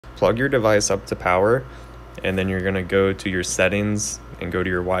plug your device up to power, and then you're going to go to your settings and go to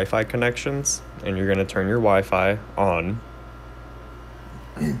your Wi-Fi connections, and you're going to turn your Wi-Fi on.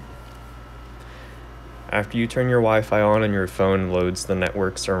 After you turn your Wi-Fi on and your phone loads the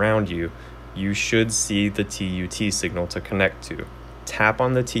networks around you, you should see the TUT signal to connect to. Tap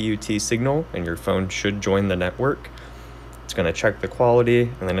on the TUT signal and your phone should join the network. It's going to check the quality,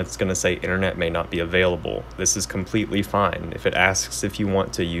 and then it's going to say internet may not be available. This is completely fine. If it asks if you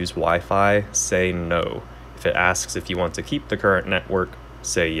want to use Wi-Fi, say no. If it asks if you want to keep the current network,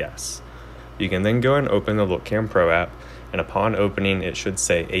 say yes. You can then go and open the LookCam Pro app, and upon opening it should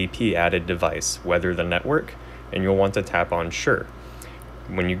say AP added device, weather the network, and you'll want to tap on sure.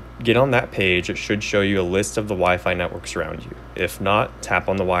 When you get on that page, it should show you a list of the Wi-Fi networks around you. If not, tap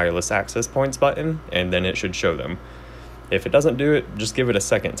on the wireless access points button, and then it should show them. If it doesn't do it, just give it a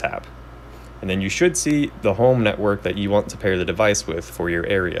second tap. And then you should see the home network that you want to pair the device with for your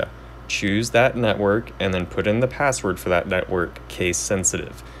area. Choose that network and then put in the password for that network, case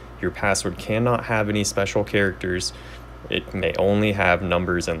sensitive. Your password cannot have any special characters. It may only have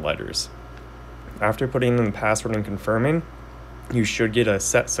numbers and letters. After putting in the password and confirming, you should get a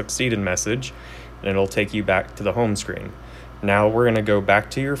set succeeded message, and it'll take you back to the home screen. Now we're going to go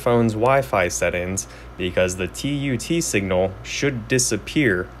back to your phone's Wi-Fi settings, because the TUT signal should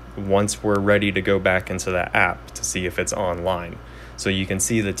disappear once we're ready to go back into the app to see if it's online. So you can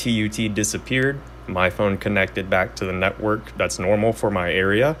see the TUT disappeared, my phone connected back to the network that's normal for my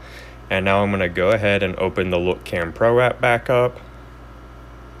area, and now I'm going to go ahead and open the LookCam Pro app back up.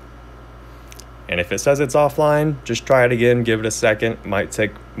 And if it says it's offline, just try it again, give it a second. It might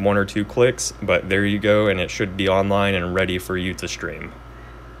take 1 or 2 clicks, but there you go, and it should be online and ready for you to stream.